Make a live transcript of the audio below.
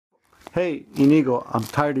Hey, Inigo, I'm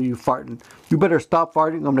tired of you farting. You better stop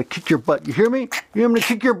farting. I'm gonna kick your butt. You hear me? I'm gonna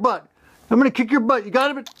kick your butt. I'm gonna kick your butt. You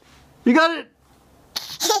got it? You got it?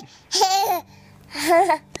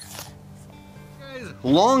 Guys,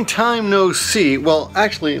 long time no see. Well,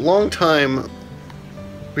 actually, long time.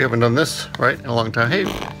 We haven't done this, right? In a long time. Hey,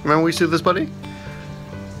 remember we used to do this, buddy?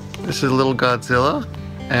 This is little Godzilla.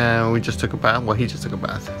 And we just took a bath. Well, he just took a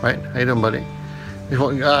bath, right? How you doing, buddy?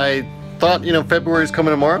 I thought, you know, February's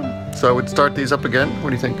coming tomorrow, so I would start these up again.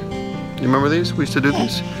 What do you think? You remember these? We used to do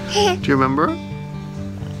these. Do you remember?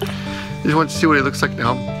 You just want to see what he looks like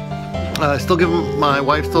now. Still give him, my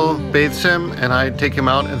wife still bathes him, and I take him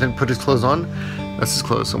out and then put his clothes on. That's his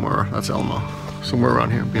clothes somewhere. That's Elmo. Somewhere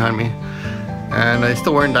around here, behind me. And he's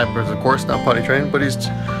still wearing diapers, of course, not potty trained, but he's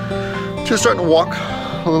just starting to walk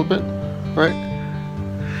a little bit, right?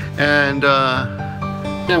 And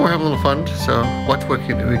yeah, we're having a little fun, so watch what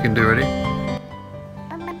we can do. Ready? I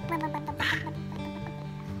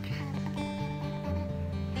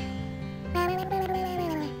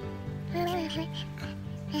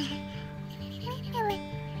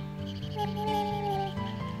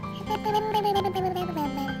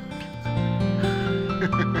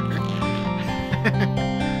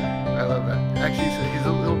love that. Actually, he's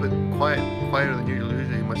a little bit quieter than usual.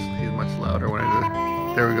 Usually he's much louder when I do it.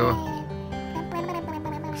 There we go.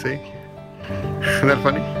 See? Isn't that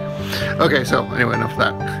funny? Okay, so anyway, enough of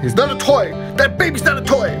that. He's not a toy! That baby's not a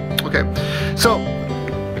toy! Okay, so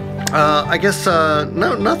I guess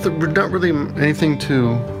not really anything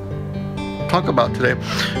to talk about today.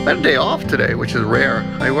 I had a day off today, which is rare.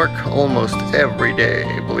 I work almost every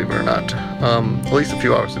day, believe it or not. At least a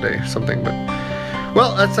few hours a day, something, but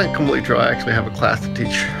well, that's not completely true. I actually have a class to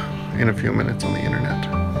teach in a few minutes on the internet.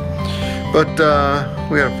 But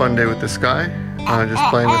we had a fun day with this guy, just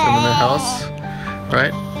playing with him in the house,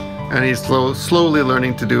 right? And he's slowly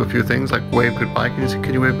learning to do a few things, like wave goodbye.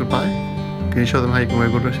 Can you wave goodbye? Can you show them how you can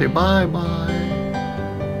wave goodbye? Say bye bye,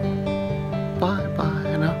 bye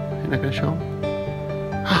bye. No, you're not gonna show him.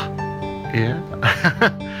 Yeah.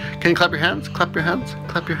 Can you clap your hands? Clap your hands.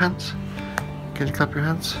 Clap your hands. Can you clap your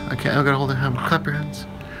hands? I can't. I'm gonna hold the hand. Clap your hands.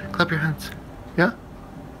 Clap your hands. Yeah.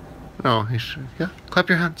 No, he should. Yeah. Clap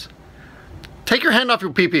your hands. Take your hand off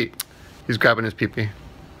your pee-pee. He's grabbing his pee-pee.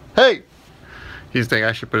 Hey! He's thinking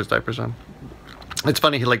I should put his diapers on. It's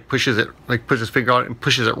funny, he like pushes it, like puts his finger on it and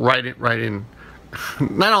pushes it right in.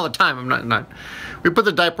 Not all the time, I'm not. We put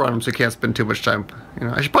the diaper on him so he can't spend too much time. You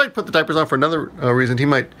know, I should probably put the diapers on for another reason. He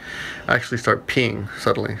might actually start peeing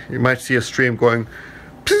suddenly. You might see a stream going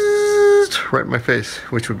right in my face,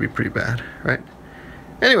 which would be pretty bad, right?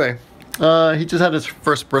 Anyway, he just had his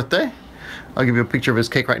first birthday. I'll give you a picture of his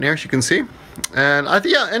cake right now, as you can see. And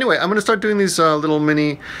yeah, anyway, I'm gonna start doing these little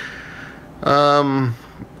mini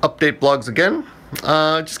update blogs again.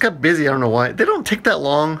 Just got busy, I don't know why. They don't take that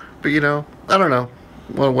long, but you know, I don't know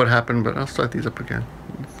what happened, but I'll start these up again.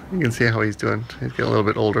 You can see how he's doing. He's getting a little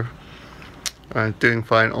bit older. Doing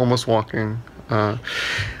fine, almost walking. There's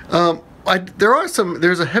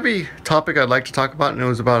a heavy topic I'd like to talk about, and it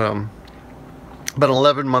was about an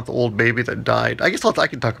 11-month-old baby that died. I guess I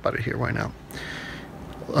can talk about it here right now.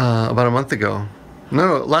 About a month ago.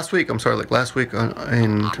 No, last week. I'm sorry, like last week I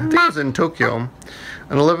think it was in Tokyo. An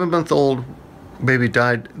 11-month-old baby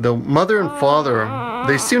died. The mother and father,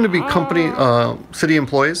 they seem to be city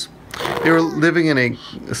employees. They were living in a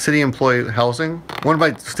city employee housing. One of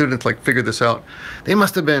my students like figured this out. They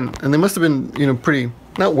must have been, you know, pretty,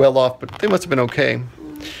 not well off, but they must have been okay.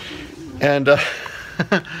 And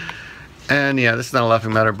and yeah, this is not a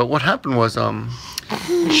laughing matter, but what happened was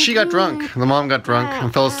she got drunk. The mom got drunk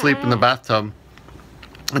and fell asleep in the bathtub.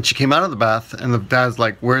 And she came out of the bath, and the dad's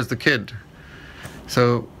like, "Where's the kid?"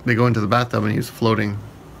 So they go into the bathtub, and he's floating.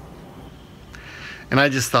 And I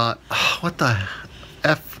just thought, oh, what the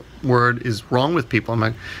F word is wrong with people? I'm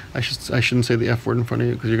like, I shouldn't say the F word in front of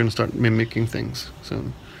you because you're going to start mimicking things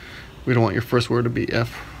soon. We don't want your first word to be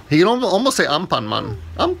F. He can almost say Ampanman.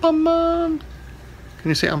 Ampanman. Can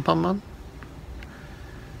you say Ampanman?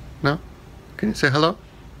 No? Can you say hello?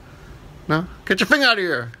 No? Get your finger out of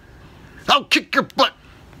here. I'll kick your butt.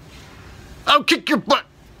 I'll kick your butt.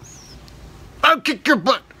 I'll kick your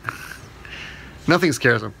butt. Nothing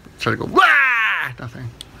scares him. Try to go, wah! Nothing.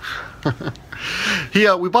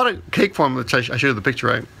 We bought a cake for him, which I showed you the picture,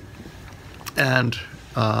 right? And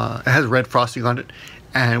it has red frosting on it.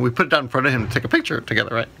 And we put it down in front of him to take a picture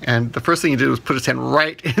together, right? And the first thing he did was put his hand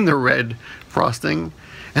right in the red frosting.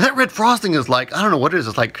 And that red frosting is like, I don't know what it is.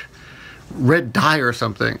 It's like red dye or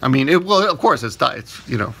something. I mean, well, of course it's dye. It's,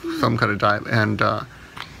 you know, some kind of dye. And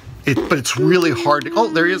but it's really hard to,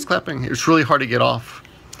 oh, there he is clapping. It's really hard to get off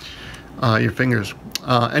your fingers.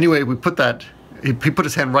 Anyway, we put that. He put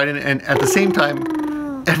his hand right in it, and at the same time,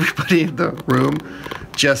 everybody in the room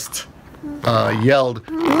just yelled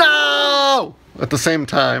 "No!" at the same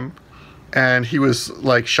time, and he was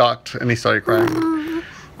like shocked, and he started crying.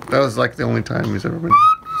 That was like the only time he's ever been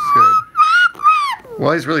scared.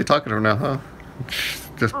 Well, he's really talking to her now, huh?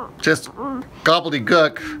 Just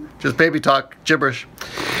gobbledygook, just baby talk, gibberish.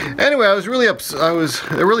 Anyway, I was really it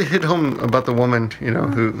really hit home about the woman, you know,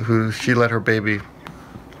 who she let her baby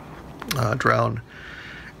drown.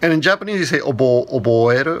 And in Japanese you say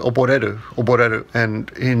oboreru.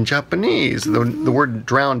 And in Japanese, the word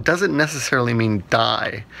drown doesn't necessarily mean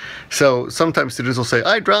die. So sometimes students will say,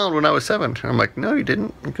 I drowned when I was 7. And I'm like, no, you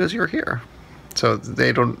didn't, because you're here. So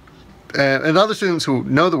they don't, and other students who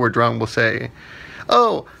know the word drown will say,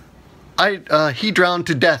 oh, he drowned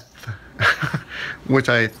to death. Which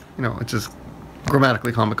it's just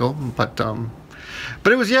grammatically comical, but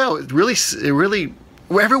it was, yeah, it really,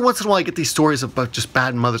 every once in a while I get these stories about just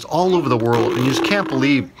bad mothers all over the world, and you just can't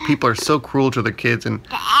believe people are so cruel to their kids. And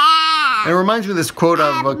it reminds me of this quote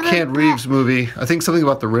out of a Ken Reeves movie, I think something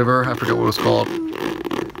about the river, I forget what it was called.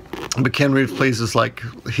 But Ken Reeves plays this, like,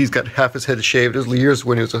 he's got half his head shaved. It was years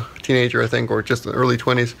when he was a teenager, I think, or just in the early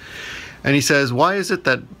 20s. And he says, why is it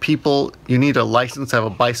that you need a license to have a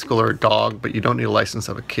bicycle or a dog, but you don't need a license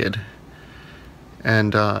to have a kid?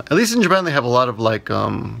 And at least in Japan, they have a lot of, like,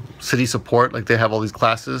 city support. Like, they have all these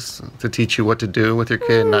classes to teach you what to do with your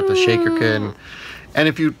kid, not to shake your kid. And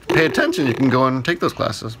if you pay attention, you can go and take those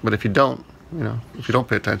classes. But if you don't, if you don't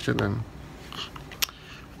pay attention, then,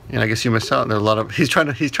 I guess you miss out. There are a lot of, he's trying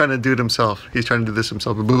to do it himself. He's trying to do this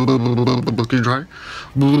himself. Can you try?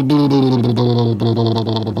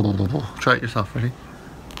 Try it yourself. Ready?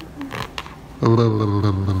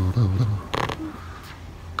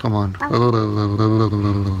 Come on. Can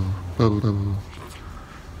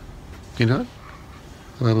you do it?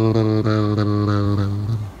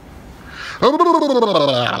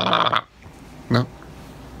 No?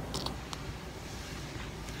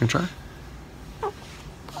 Can you try?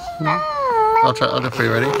 No? I'll try. I'll do it for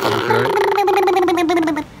you. Ready?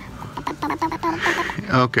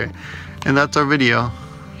 Okay. And that's our video.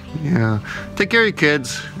 Yeah. Take care of your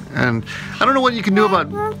kids. And I don't know what you can do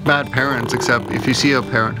about bad parents, except if you see a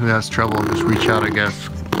parent who has trouble, just reach out, I guess.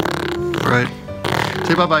 Right?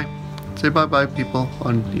 Say bye-bye. Say bye-bye, people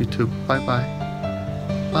on YouTube. Bye-bye.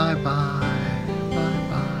 Bye-bye.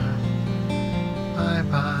 Bye-bye.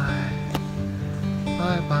 Bye-bye.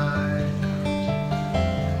 Bye-bye.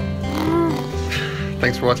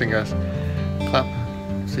 Thanks for watching, guys. Clap.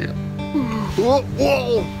 See ya. Whoa!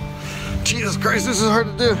 Whoa! Jesus Christ, this is hard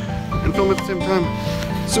to do and film at the same time.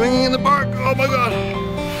 Swinging in the park. Oh my God!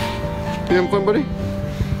 You having fun, buddy?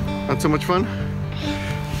 Not so much fun?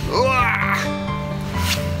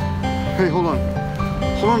 Hey, hold on.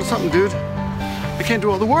 Hold on to something, dude. I can't do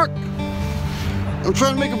all the work. I'm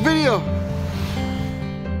trying to make a video.